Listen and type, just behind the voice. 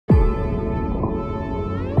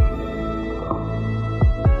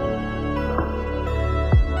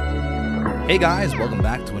Hey guys, welcome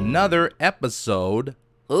back to another episode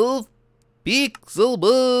of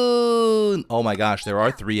Pixelmon. Oh my gosh, there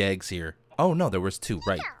are 3 eggs here. Oh no, there was 2,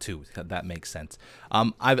 right, 2. That makes sense.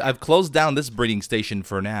 I've closed down this breeding station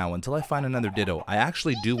for now until I find another Ditto. I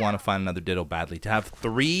actually do want to find another Ditto badly. To have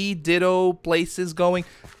 3 Ditto places going.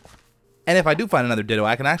 And if I do find another Ditto,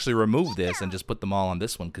 I can actually remove this and just put them all on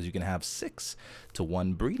this one, because you can have 6 to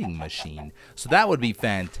 1 breeding machine. So that would be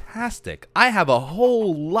fantastic. I have a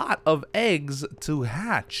whole lot of eggs to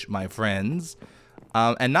hatch, my friends.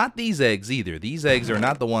 And not these eggs either. These eggs are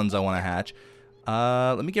not the ones I want to hatch.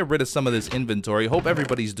 Let me get rid of some of this inventory. Hope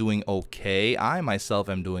everybody's doing okay. I myself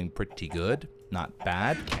am doing pretty good. Not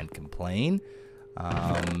bad. Can't complain.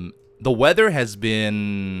 The weather has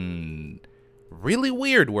been really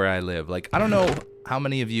weird where I live. Like, I don't know how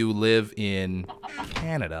many of you live in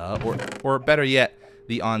Canada, or better yet,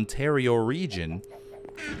 the Ontario region,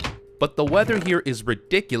 but the weather here is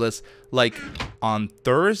ridiculous. Like, on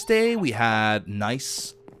Thursday, we had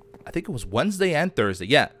nice, I think it was Wednesday and Thursday.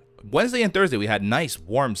 Yeah, Wednesday and Thursday, we had nice,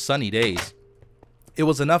 warm, sunny days. It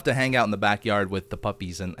was enough to hang out in the backyard with the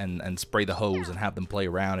puppies and spray the hose and have them play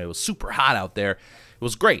around. It was super hot out there. It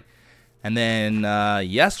was great. And then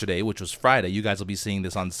yesterday, which was Friday, you guys will be seeing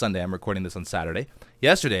this on Sunday. I'm recording this on Saturday.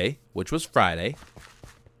 Yesterday, which was Friday,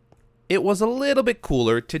 it was a little bit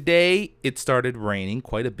cooler. Today, it started raining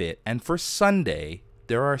quite a bit. And for Sunday,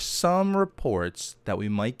 there are some reports that we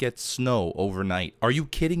might get snow overnight. Are you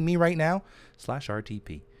kidding me right now?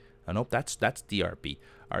 /RTP. Oh, nope, that's DRP.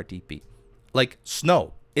 RTP. Like,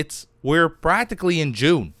 snow. We're practically in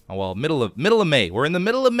June. Oh, well, middle of May. We're in the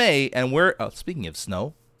middle of May, and we're speaking of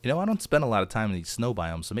snow. You know, I don't spend a lot of time in these snow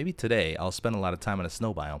biomes, so maybe today I'll spend a lot of time in a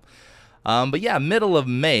snow biome. But yeah, middle of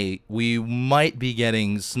May, we might be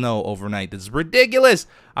getting snow overnight. This is ridiculous.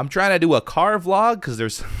 I'm trying to do a car vlog because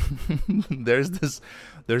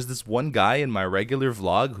there's this one guy in my regular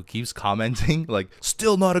vlog who keeps commenting like,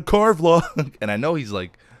 still not a car vlog. And I know he's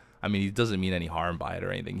like, I mean, he doesn't mean any harm by it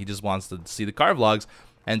or anything. He just wants to see the car vlogs.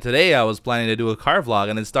 And today I was planning to do a car vlog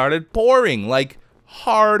and it started pouring like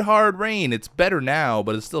hard rain. It's better now,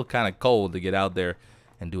 but it's still kind of cold to get out there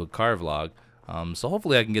and do a car vlog. So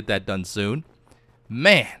hopefully I can get that done soon.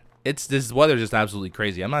 Man, this weather's just absolutely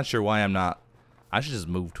crazy. I'm not sure why I'm not. I should just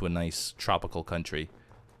move to a nice tropical country.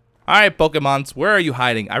 Alright, Pokemons, where are you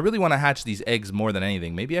hiding? I really want to hatch these eggs more than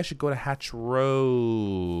anything. Maybe I should go to Hatch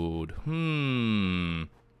Road.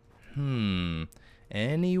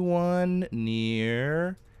 Anyone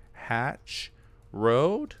near Hatch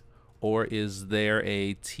Road? Or is there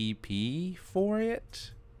a TP for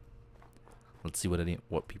it? Let's see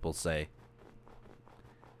what people say.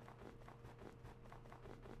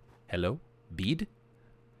 Hello? Bead?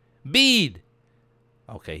 Bead!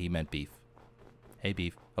 Okay, he meant beef. Hey,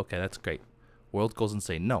 beef. Okay, that's great. World goes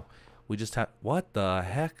insane. No, we just have... What the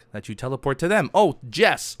heck? That you teleport to them. Oh,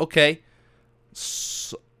 Jess. Okay.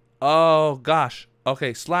 Oh, gosh.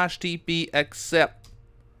 Okay, /TP accept.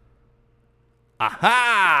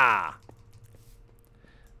 Aha!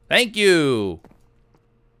 Thank you.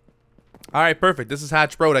 All right, perfect. This is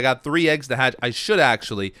Hatch Road. I got 3 eggs to hatch. I should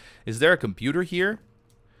actually. Is there a computer here?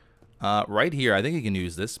 Right here. I think you can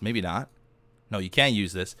use this. Maybe not. No, you can't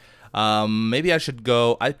use this. Maybe I should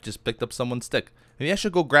go. I just picked up someone's stick. Maybe I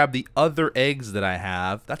should go grab the other eggs that I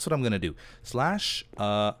have. That's what I'm gonna do.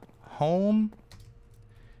 /home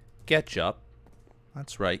ketchup.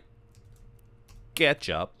 That's right.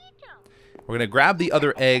 Ketchup. We're gonna grab the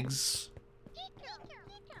other eggs.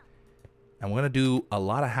 And we're going to do a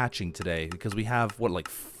lot of hatching today because we have, what, like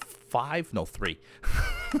 5? No, 3.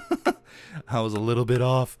 I was a little bit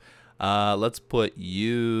off. Let's put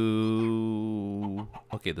you...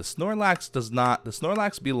 Okay, the Snorlax does not... The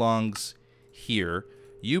Snorlax belongs here.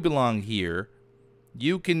 You belong here.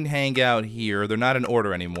 You can hang out here. They're not in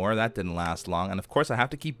order anymore. That didn't last long. And, of course, I have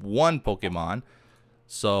to keep 1 Pokemon.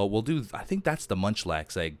 So we'll do... I think that's the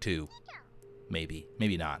Munchlax egg, too. Maybe.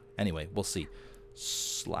 Maybe not. Anyway, we'll see.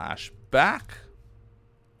 /back.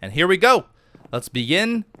 And here we go. Let's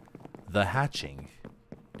begin the hatching.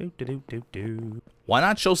 Why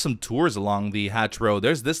not show some tours along the Hatch Road?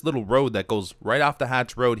 There's this little road that goes right off the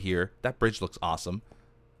Hatch Road here. That bridge looks awesome.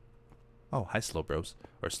 Oh, hi, Slowbros.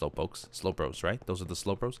 Or Slowpokes. Slowbros, right? Those are the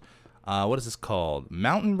Slowbros. What is this called?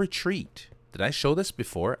 Mountain Retreat. Did I show this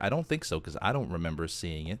before? I don't think so, because I don't remember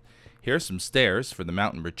seeing it. Here are some stairs for the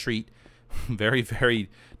Mountain Retreat. Very, very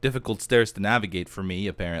difficult stairs to navigate for me,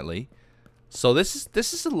 apparently. So this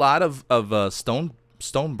is a lot of stone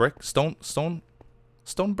brick,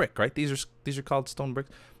 right? These are called stone bricks.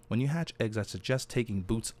 When you hatch eggs, I suggest taking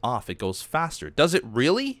boots off. It goes faster. Does it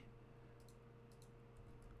really?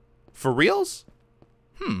 For reals?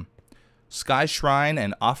 Sky Shrine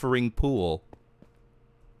and Offering Pool.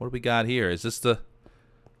 What do we got here? Is this the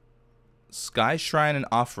Sky Shrine and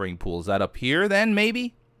Offering Pool? Is that up here then,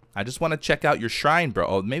 maybe? I just want to check out your shrine, bro.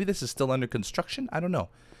 Oh, maybe this is still under construction? I don't know.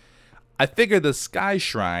 I figure the Sky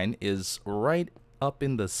Shrine is right up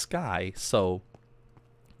in the sky, so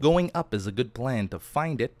going up is a good plan to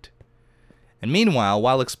find it. And meanwhile,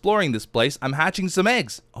 while exploring this place, I'm hatching some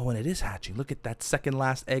eggs. Oh, and it is hatching. Look at that second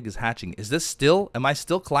last egg is hatching. Is this still? Am I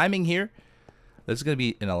still climbing here? This is going to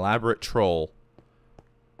be an elaborate troll.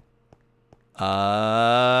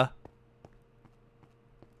 Okay.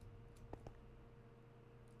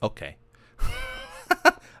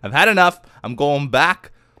 I've had enough. I'm going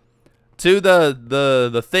back to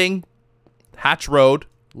the thing. Hatch Road.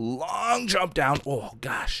 Long jump down. Oh,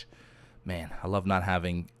 gosh. Man, I love not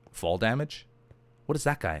having fall damage. What is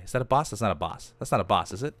that guy? Is that a boss? That's not a boss. That's not a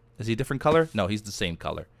boss, is it? Is he a different color? No, he's the same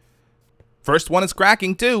color. First one is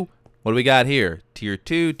cracking, too. What do we got here? Tier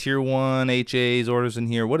 2, Tier 1, HA's orders in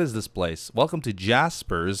here. What is this place? Welcome to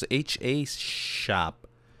Jasper's HA shop.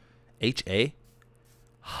 HA?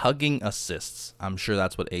 Hugging Assists. I'm sure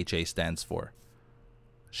that's what HA stands for.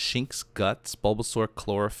 Shink's Guts, Bulbasaur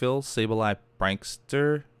Chlorophyll, Sableye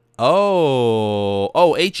Prankster.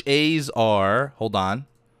 Oh, HA's are, hold on.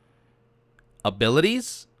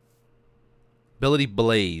 Abilities? Ability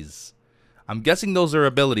Blaze. I'm guessing those are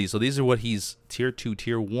abilities. So these are what he's Tier 2,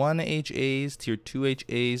 Tier 1 HAs, Tier 2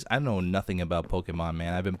 HAs. I know nothing about Pokemon,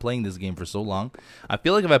 man. I've been playing this game for so long. I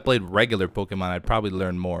feel like if I played regular Pokemon, I'd probably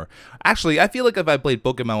learn more. Actually, I feel like if I played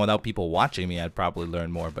Pokemon without people watching me, I'd probably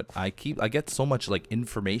learn more. But I get so much like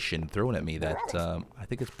information thrown at me that I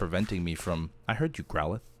think it's preventing me from, I heard you,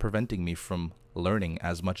 Growlithe, preventing me from learning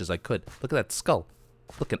as much as I could. Look at that skull.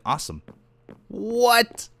 Looking awesome.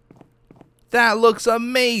 What? That looks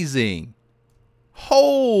amazing.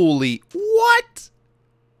 Holy, what?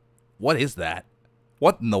 What is that?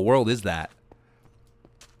 What in the world is that?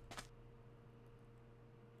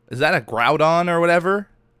 Is that a Groudon or whatever?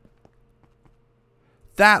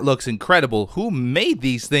 That looks incredible. Who made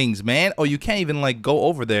these things, man? Oh, you can't even like go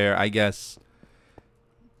over there, I guess.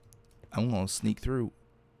 I'm gonna sneak through.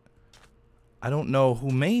 I don't know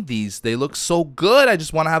who made these. They look so good. I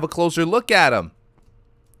just want to have a closer look at them.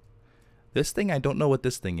 This thing, I don't know what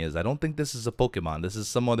this thing is. I don't think this is a Pokemon. This is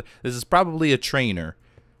some other. This is probably a trainer.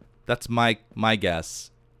 That's my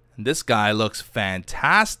guess. And this guy looks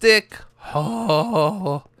fantastic.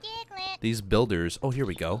 Oh, these builders. Oh, here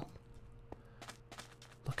we go.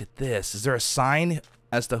 Look at this. Is there a sign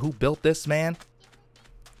as to who built this, man?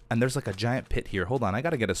 And there's like a giant pit here. Hold on, I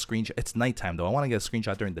gotta get a screenshot. It's nighttime though. I want to get a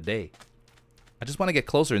screenshot during the day. I just want to get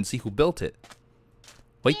closer and see who built it.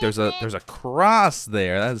 Wait, there's a cross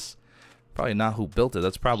there. That's probably not who built it.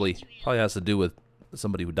 That's probably has to do with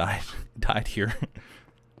somebody who died here.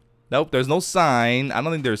 Nope, there's no sign. I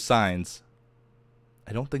don't think there's signs.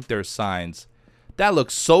 I don't think there's signs. That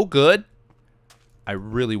looks so good. I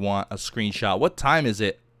really want a screenshot. What time is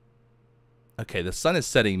it? Okay, the sun is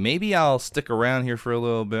setting. Maybe I'll stick around here for a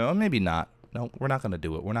little bit. Or maybe not. No, we're not going to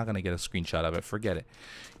do it. We're not going to get a screenshot of it. Forget it.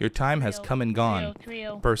 Your time has come and gone,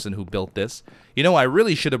 person who built this. You know, I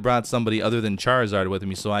really should have brought somebody other than Charizard with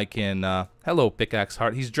me so I can... hello, Pickaxe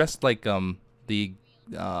Heart. He's dressed like the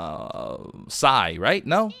Psy, right?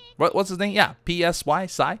 No? What's his name? Yeah, PSY,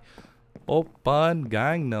 Psy. Open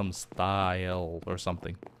Gangnam Style or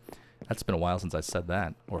something. That's been a while since I said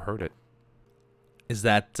that or heard it. Is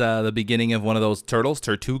that the beginning of one of those turtles,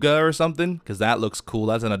 Tortuga or something? Because that looks cool.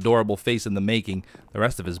 That's an adorable face in the making. The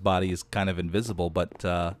rest of his body is kind of invisible, but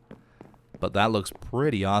that looks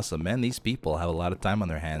pretty awesome, man. These people have a lot of time on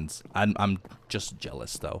their hands. I'm just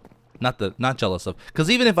jealous though. Not jealous of, because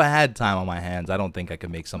even if I had time on my hands, I don't think I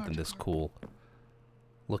could make something this cool.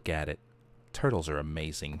 Look at it. Turtles are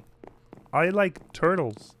amazing. I like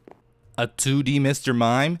turtles. A 2D Mr.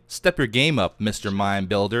 Mime? Step your game up, Mr. Mime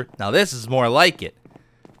Builder. Now this is more like it.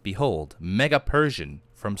 Behold, Mega Persian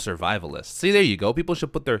from Survivalist. See, there you go. People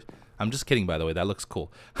should put their... I'm just kidding, by the way. That looks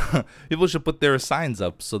cool. People should put their signs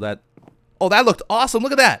up so that... Oh, that looked awesome.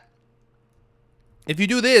 Look at that. If you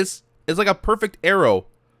do this, it's like a perfect arrow.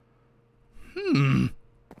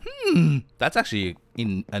 That's actually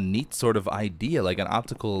a neat sort of idea, like an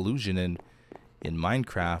optical illusion in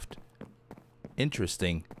Minecraft.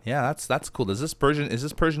 Interesting. Yeah, that's cool. Is this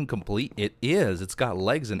Persian complete? It is. It's got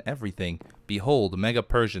legs and everything. Behold, Mega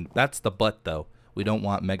Persian. That's the butt though. We don't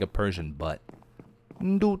want Mega Persian butt.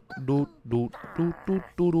 Doot, doot, doot, doot, doot,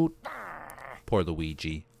 doot, doot. Poor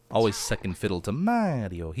Luigi. Always second fiddle to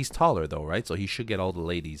Mario. He's taller though, right? So he should get all the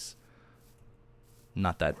ladies.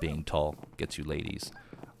 Not that being tall gets you ladies.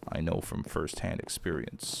 I know from first-hand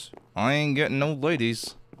experience. I ain't getting no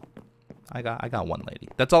ladies. I got one lady.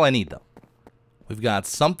 That's all I need, though. We've got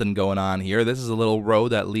something going on here. This is a little road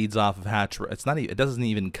that leads off of Hatch. It's not. It doesn't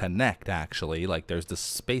even connect, actually. Like, there's this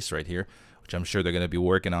space right here, which I'm sure they're going to be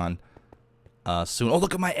working on soon. Oh,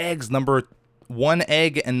 look at my eggs. Number 1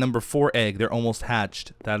 egg and number 4 egg. They're almost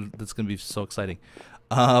hatched. That's going to be so exciting.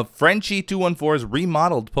 Frenchie214's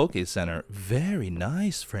remodeled Poke Center. Very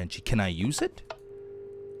nice, Frenchie. Can I use it?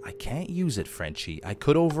 I can't use it, Frenchie. I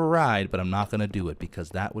could override, but I'm not going to do it because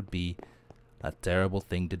that would be a terrible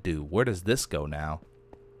thing to do. Where does this go now?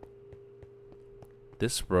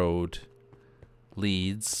 This road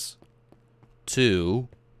leads to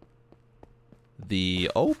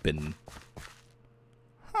the open.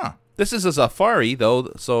 Huh. This is a safari,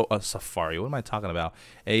 though. So, a safari. What am I talking about?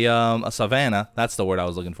 A savanna. That's the word I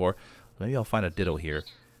was looking for. Maybe I'll find a ditto here.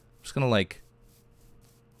 I'm just going to, like,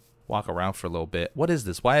 walk around for a little bit. What is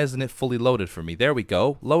this? Why isn't it fully loaded for me? There we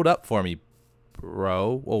go. Load up for me,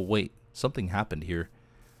 bro. Oh, wait. Something happened here.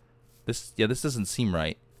 This doesn't seem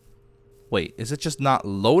right. Wait, is it just not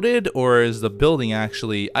loaded, or is the building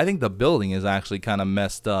actually... I think the building is actually kind of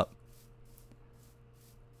messed up.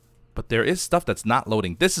 But there is stuff that's not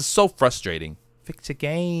loading. This is so frustrating. Fix a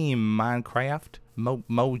game, Minecraft.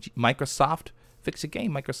 Microsoft. Fix a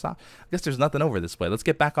game, Microsoft. I guess there's nothing over this way. Let's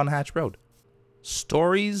get back on Hatch Road.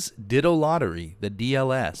 Stories Ditto Lottery, the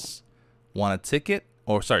DLS. Want a ticket?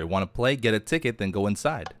 Or, sorry, want to play? Get a ticket, then go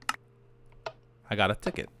inside. I got a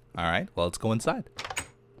ticket. All right, well, let's go inside.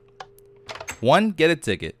 1, get a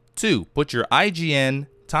ticket. 2, put your IGN,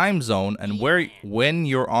 time zone, and when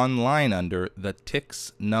you're online under the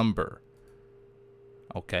TIX number.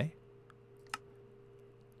 Okay.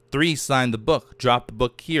 3, sign the book. Drop the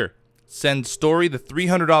book here. Send Story the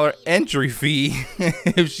 $300 entry fee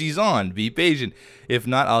if she's on. Be patient. If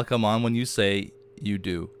not, I'll come on when you say you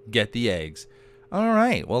do. Get the eggs. All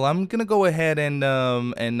right. Well, I'm gonna go ahead and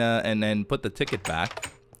put the ticket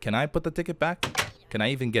back. Can I put the ticket back? Can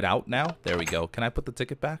I even get out now? There we go. Can I put the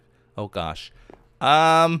ticket back? Oh gosh.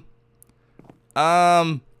 I'll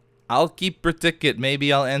keep your ticket.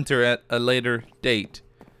 Maybe I'll enter at a later date.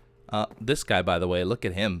 This guy, by the way, look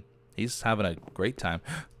at him. He's having a great time.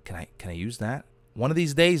 Can I use that? One of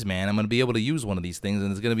these days, man, I'm gonna be able to use one of these things,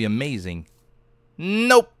 and it's gonna be amazing.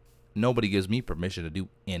 Nope. Nobody gives me permission to do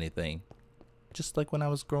anything. Just like when I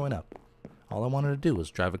was growing up. All I wanted to do was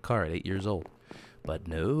drive a car at 8 years old. But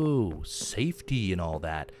no, safety and all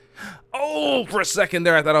that. Oh, for a second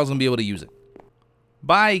there, I thought I was going to be able to use it.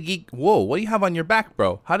 Bye, geek. Whoa, what do you have on your back,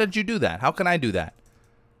 bro? How did you do that? How can I do that?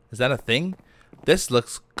 Is that a thing? This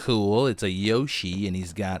looks cool. It's a Yoshi, and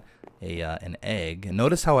he's got an egg. And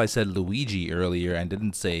notice how I said Luigi earlier and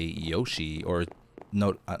didn't say Yoshi. Or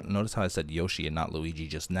notice how I said Yoshi and not Luigi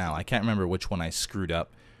just now. I can't remember which one I screwed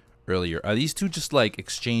up earlier. Are these two just like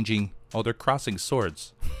exchanging? Oh, they're crossing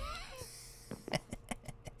swords.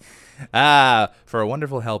 For a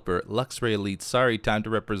wonderful helper, Luxray Elite. Sorry, time to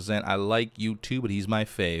represent. I like you too, but he's my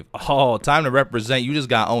fave. Oh, time to represent. You just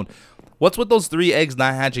got owned. What's with those 3 eggs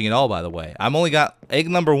not hatching at all, by the way? I've only got egg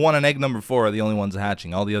number 1 and egg number 4 are the only ones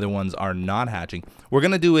hatching. All the other ones are not hatching. We're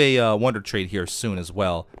going to do a wonder trade here soon as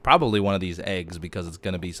well. Probably one of these eggs because it's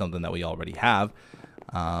going to be something that we already have.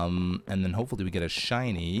 And then hopefully we get a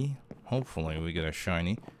shiny. Hopefully we get a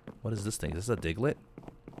shiny. What is this thing? Is this a Diglett?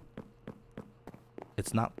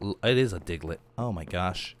 It's not. It is a Diglett. Oh my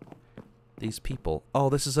gosh. These people. Oh,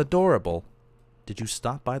 this is adorable. Did you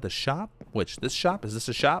stop by the shop? Which? This shop? Is this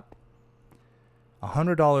a shop?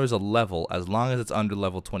 $100 a level as long as it's under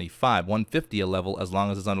level 25. $150 a level as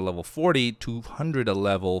long as it's under level 40. $200 a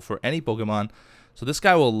level for any Pokemon. So this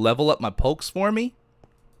guy will level up my pokes for me?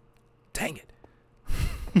 Dang it.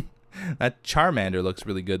 That Charmander looks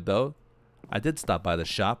really good, though. I did stop by the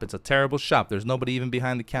shop. It's a terrible shop. There's nobody even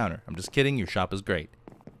behind the counter. I'm just kidding. Your shop is great.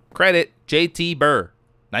 Credit, JT Burr.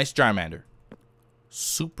 Nice Charmander.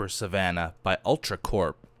 Super Savannah by Ultra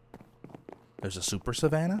Corp. There's a Super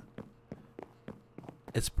Savannah?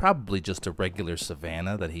 It's probably just a regular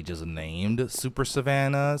Savannah that he just named Super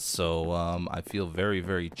Savannah. So I feel very,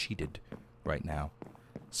 very cheated right now.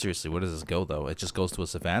 Seriously, where does this go, though? It just goes to a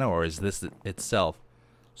Savannah, or is this itself?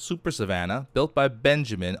 Super Savannah, built by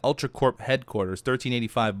Benjamin, Ultra Corp headquarters,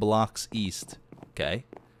 1385 blocks east. Okay.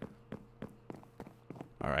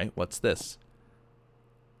 Alright, what's this?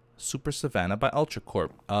 Super Savannah by Ultra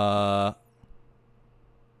Corp.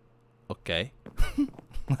 Okay.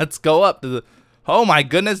 Let's go up to the... Oh my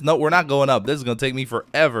goodness. No, we're not going up. This is going to take me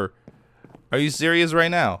forever. Are you serious right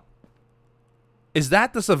now? Is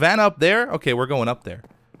that the Savannah up there? Okay, we're going up there.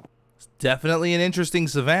 It's definitely an interesting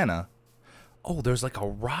Savannah. Oh, there's like a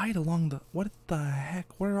ride along the... What the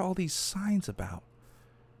heck? What are all these signs about?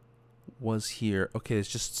 was here. Okay, it's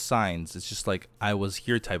just signs. It's just like I was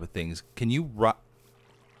here type of things. Can you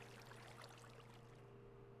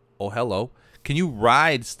Oh, hello. Can you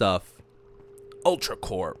ride stuff? Ultra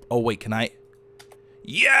Corp. Oh, wait, can I?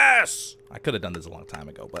 Yes! I could have done this a long time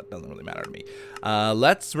ago, but it doesn't really matter to me.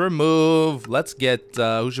 Let's remove. Let's get,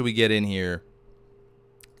 who should we get in here?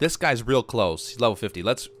 This guy's real close. He's level 50.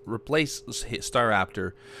 Let's replace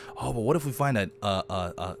Staraptor. Oh, but what if we find a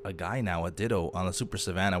guy now, a Ditto on the Super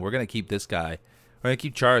Savannah? We're gonna keep this guy. We're gonna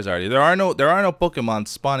keep Charizard. There are no Pokemon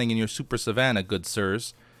spawning in your Super Savannah, good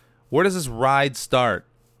sirs. Where does this ride start?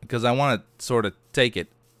 Because I want to sort of take it.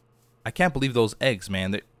 I can't believe those eggs,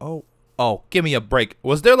 man. Oh, give me a break.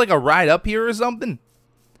 Was there like a ride up here or something?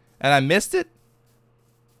 And I missed it?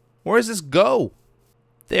 Where does this go?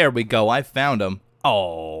 There we go. I found him.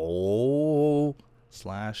 Oh.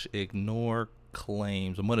 / ignore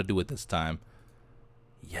claims. I'm going to do it this time.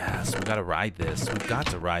 Yes, we got to ride this. We got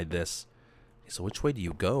to ride this. Okay, so which way do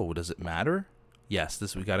you go? Does it matter? Yes,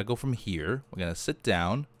 we got to go from here. We're going to sit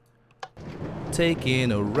down.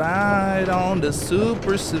 Taking a ride on the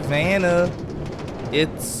Super Savannah.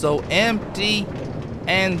 It's so empty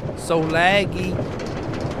and so laggy.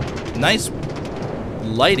 Nice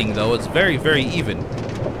lighting though. It's very, very even.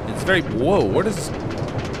 It's very, whoa, where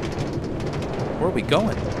are we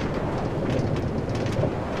going?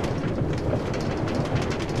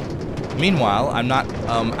 Meanwhile, I'm not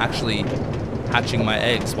actually hatching my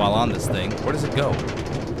eggs while on this thing. Where does it go?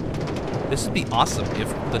 This would be awesome if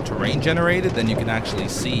the terrain generated, then you can actually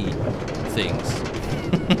see things.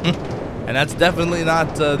 And that's definitely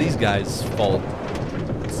not these guys' fault.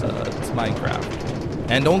 It's Minecraft.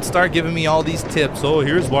 And don't start giving me all these tips. Oh,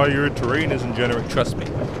 here's why your terrain isn't generated. Trust me.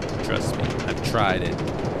 Trust me. I've tried it.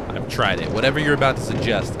 I've tried it. Whatever you're about to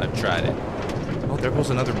suggest, I've tried it. Oh, there goes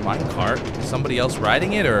another minecart. Is somebody else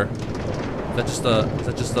riding it, or is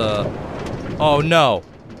that just a? Oh no!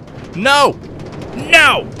 No!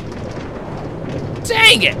 No!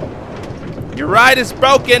 Dang it! Your ride is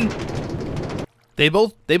broken. They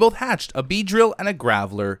both hatched a Beedrill and a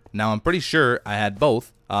Graveler. Now I'm pretty sure I had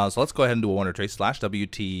both. So let's go ahead and do a Wonder Trace /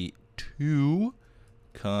 WT2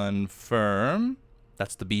 confirm.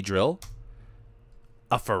 That's the Beedrill.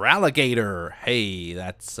 A Feraligatr. Hey,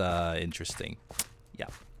 that's interesting. Yeah.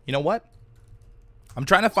 You know what? I'm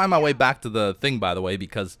trying to find my way back to the thing, by the way,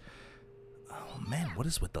 because oh man, what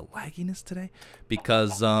is with the lagginess today?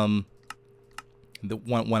 Because when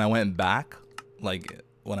I went back, like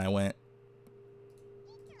when I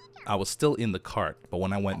was still in the cart, but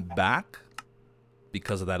when I went back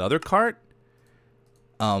because of that other cart,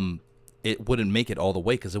 it wouldn't make it all the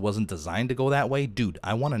way because it wasn't designed to go that way. Dude,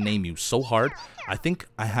 I want to name you so hard. I think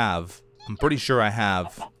I'm pretty sure I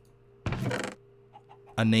have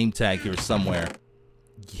a name tag here somewhere.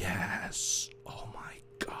 Yes. Oh my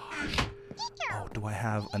gosh. Oh, do I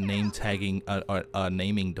have a name tagging, a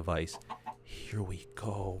naming device? Here we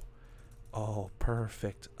go. Oh,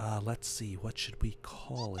 perfect. Let's see. What should we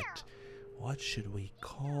call it? What should we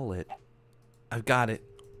call it? I've got it.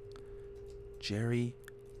 Jerry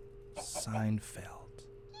Seinfeld.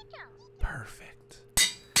 Perfect.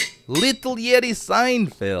 Little Yeti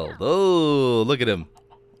Seinfeld. Oh, look at him.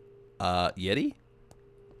 Yeti?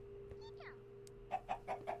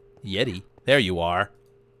 Yeti? There you are.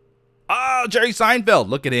 Oh, Jerry Seinfeld.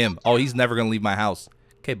 Look at him. Oh, he's never gonna leave my house.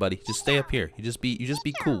 Okay, buddy. Just stay up here. You just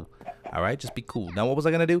be cool. All right, just be cool. Now, what was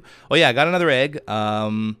I gonna do? Oh yeah, I got another egg.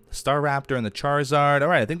 Staraptor and the Charizard. All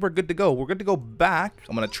right, I think we're good to go. We're good to go back.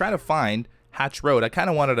 I'm gonna try to find Hatch Road. I kind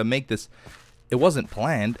of wanted to make this. It wasn't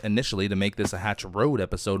planned initially to make this a Hatch Road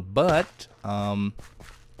episode, but I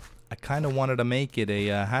kind of wanted to make it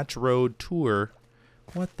a Hatch Road tour.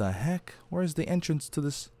 What the heck? Where's the entrance to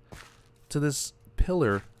this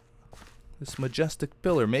pillar? This majestic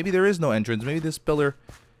pillar. Maybe there is no entrance. Maybe this pillar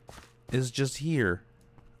is just here.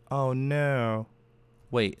 Oh no.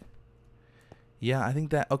 Wait. Yeah, I think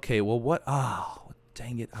that. Okay, well what? Oh,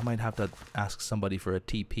 dang it. I might have to ask somebody for a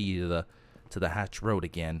TP to the Hatch Road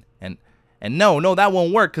again. And no, that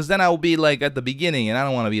won't work cuz then I will be like at the beginning and I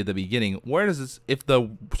don't want to be at the beginning. Where does this, if the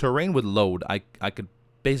terrain would load, I could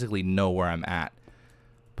basically know where I'm at.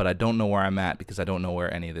 But I don't know where I'm at because I don't know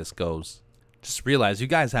where any of this goes. Just realize you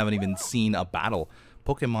guys haven't even seen a battle.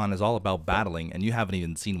 Pokemon is all about battling, and you haven't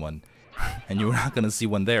even seen one. And you're not going to see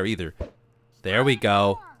one there either. There we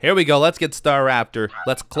go. Here we go. Let's get Staraptor.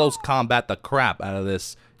 Let's close combat the crap out of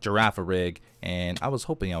this Girafarig. And I was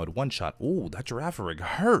hoping I would one-shot. Ooh, that Girafarig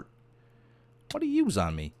hurt. What do you use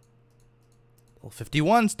on me? Level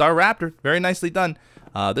 51, Staraptor. Very nicely done.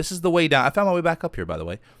 This is the way down. I found my way back up here, by the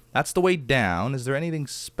way. That's the way down. Is there anything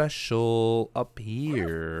special up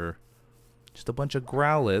here? Just a bunch of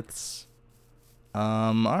Growliths.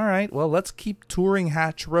 All right. Well, let's keep touring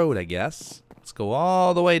Hatch Road, I guess. Let's go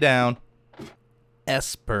all the way down.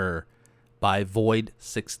 Esper by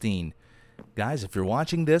Void16. Guys, if you're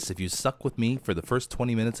watching this, if you stuck with me for the first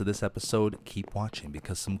 20 minutes of this episode, keep watching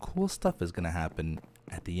because some cool stuff is going to happen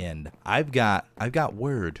at the end. I've got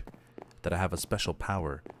word that I have a special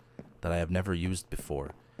power that I have never used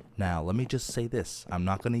before. Now, let me just say this. I'm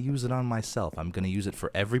not going to use it on myself. I'm going to use it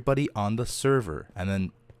for everybody on the server. And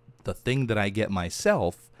then the thing that I get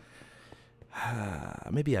myself,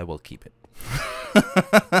 maybe I will keep it.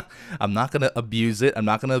 I'm not going to abuse it. I'm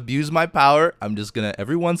not going to abuse my power. I'm just going to,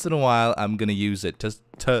 every once in a while, I'm going to use it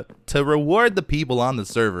to reward the people on the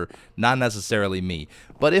server, not necessarily me.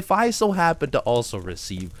 But if I so happen to also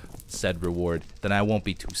receive said reward, then I won't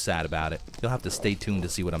be too sad about it. You'll have to stay tuned to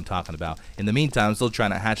see what I'm talking about. In the meantime, I'm still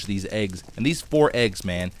trying to hatch these eggs. And these 4 eggs,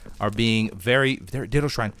 man, are being they're Ditto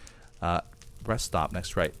Shrine. Rest stop,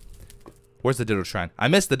 next right. Where's the Ditto Shrine? I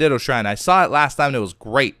missed the Ditto Shrine. I saw it last time and it was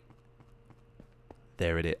great.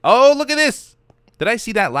 There it is. Oh, look at this. Did I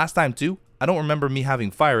see that last time too? I don't remember me having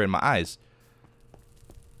fire in my eyes.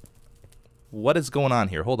 What is going on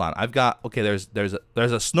here? Hold on. I've got, okay, there's a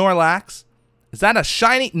Snorlax. Is that a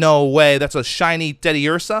shiny? No way. That's a shiny Teddy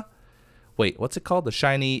Ursa. Wait, what's it called? The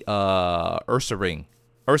shiny Ursa Ring.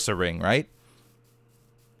 Ursa Ring, right?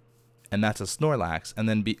 And that's a Snorlax. And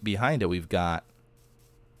then behind it we've got,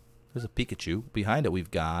 there's a Pikachu. Behind it we've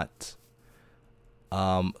got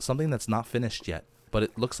something that's not finished yet, but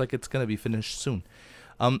it looks like it's gonna be finished soon.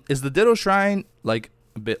 Is the Ditto Shrine like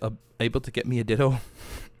able to get me a Ditto?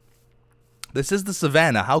 This is the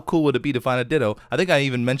savannah. How cool would it be to find a Ditto? I think I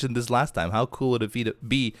even mentioned this last time. How cool would it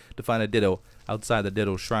be to find a Ditto outside the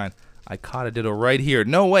Ditto Shrine? I caught a Ditto right here.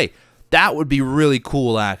 No way. That would be really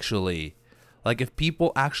cool, actually. Like if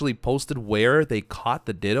people actually posted where they caught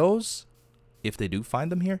the Dittos, if they do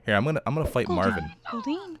find them here. Here, I'm gonna fight Marvin.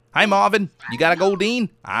 Goldeen. Hi, Marvin. You got a Goldeen?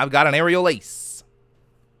 I've got an aerial ace.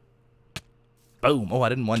 Boom. Oh, I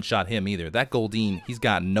didn't one-shot him either. That Goldeen, he's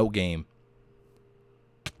got no game.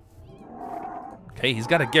 Okay, he's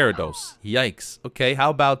got a Gyarados. Yikes. Okay,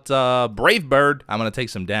 how about Brave Bird? I'm gonna take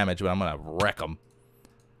some damage, but I'm gonna wreck him.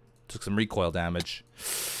 Took some recoil damage.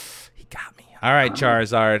 He got me. All right,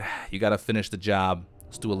 Charizard, you gotta finish the job.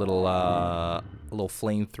 Let's do a little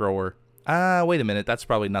flamethrower. Wait a minute. That's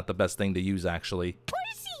probably not the best thing to use, actually.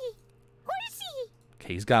 Horsey. Horsey.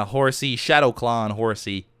 Okay, he's got Horsey, Shadow Claw on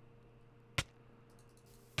Horsey.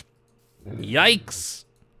 Yikes.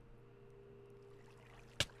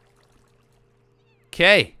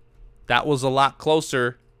 Okay, that was a lot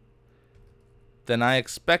closer than I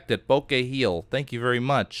expected. Bokeh heal. Thank you very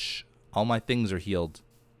much. All my things are healed.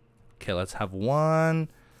 Okay, let's have one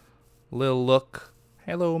little look.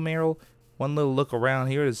 Hello, Meryl. One little look around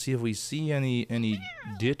here to see if we see any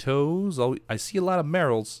Dittos. Oh, I see a lot of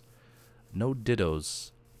Meryls. No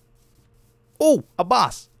Dittos. Oh, a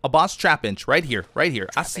boss. A boss Trapinch right here. Right here.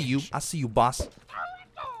 I see you. I see you, boss.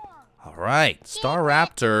 All right. Star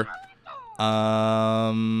Raptor.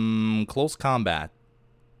 Close combat.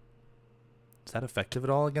 Is that effective at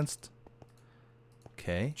all against?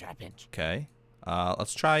 Okay. Okay.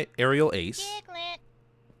 Let's try Aerial Ace.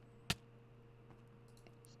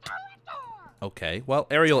 Okay. Well,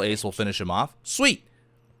 Aerial Ace will finish him off. Sweet.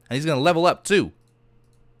 And he's gonna level up too.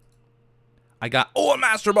 I got a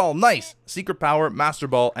Master Ball. Nice. Secret Power, Master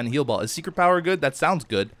Ball, and Heal Ball. Is Secret Power good? That sounds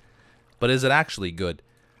good, but is it actually good?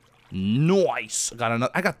 Nice.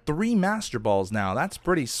 I got 3 Master Balls now. That's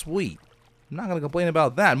pretty sweet. I'm not gonna complain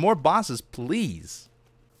about that. More bosses, please.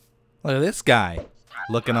 Look at this guy,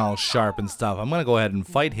 looking all sharp and stuff. I'm gonna go ahead and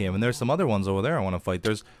fight him. And there's some other ones over there I want to fight.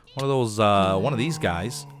 There's one of those, one of these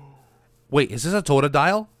guys. Wait, is this a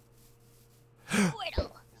Totodile?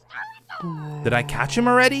 Did I catch him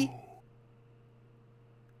already?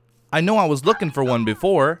 I know I was looking for one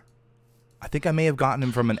before. I think I may have gotten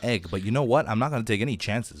him from an egg, but you know what? I'm not going to take any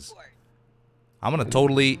chances. I'm going to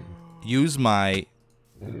totally use my,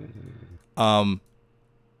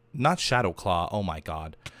 not Shadow Claw. Oh my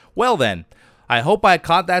god. Well then, I hope I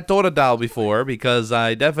caught that Totodile before, because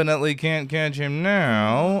I definitely can't catch him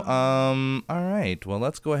now. Alright, well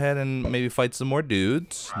let's go ahead and maybe fight some more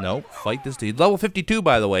dudes. Nope, fight this dude. Level 52,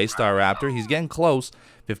 by the way, Star Raptor. He's getting close.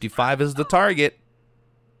 55 is the target.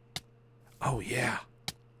 Oh yeah.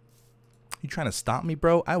 You trying to stop me,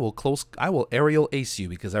 bro? I will aerial ace you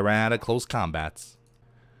because I ran out of close combats.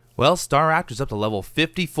 Well, Star Raptor's up to level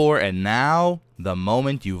 54, and now the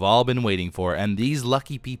moment you've all been waiting for, and these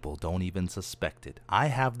lucky people don't even suspect it. I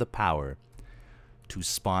have the power to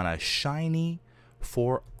spawn a shiny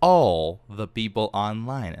for all the people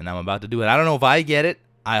online, and I'm about to do it. I don't know if I get it.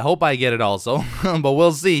 I hope I get it also, but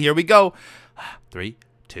we'll see. Here we go. 3,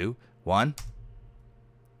 2, 1.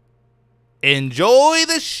 Enjoy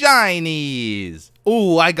the shinies.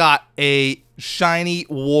 Ooh, I got a shiny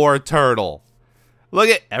war turtle. Look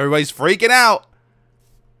at everybody's freaking out.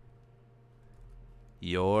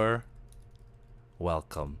 You're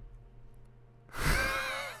welcome.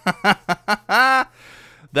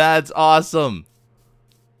 That's awesome.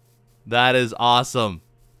 That is awesome.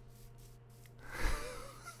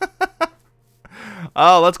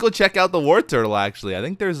 Oh, let's go check out the war turtle. Actually, I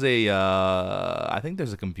think there's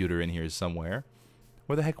a computer in here somewhere.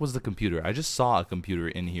 Where the heck was the computer? I just saw a computer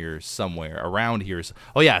in here somewhere around here.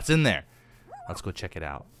 Oh yeah, it's in there. Let's go check it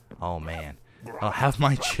out. Oh man, I'll have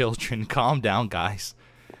my children. Calm down, guys.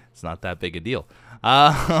 It's not that big a deal.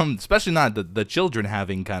 Especially not the children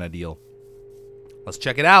having kind of deal. Let's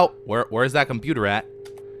check it out. Where's that computer at?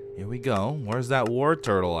 Here we go. Where's that war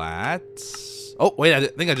turtle at? Oh, wait, I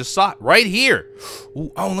think I just saw it right here.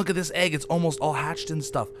 Ooh, oh, look at this egg. It's almost all hatched and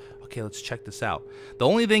stuff. Okay, let's check this out. The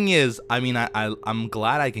only thing is, I mean, I'm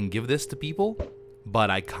glad I can give this to people, but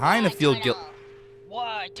I kind of feel guilty.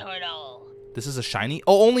 War turtle. This is a shiny?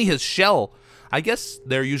 Oh, only his shell. I guess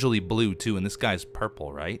they're usually blue, too, and this guy's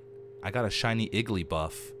purple, right? I got a shiny Iggly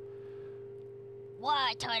buff. War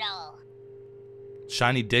turtle.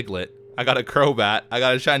 Shiny Diglett. I got a Crobat. I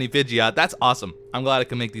got a shiny Pidgeot. That's awesome. I'm glad I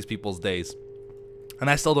can make these people's days. And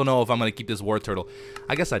I still don't know if I'm going to keep this war turtle.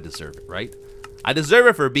 I guess I deserve it, right? I deserve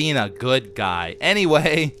it for being a good guy.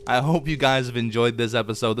 Anyway, I hope you guys have enjoyed this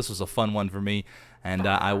episode. This was a fun one for me. And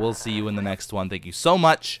I will see you in the next one. Thank you so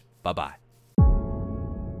much. Bye-bye.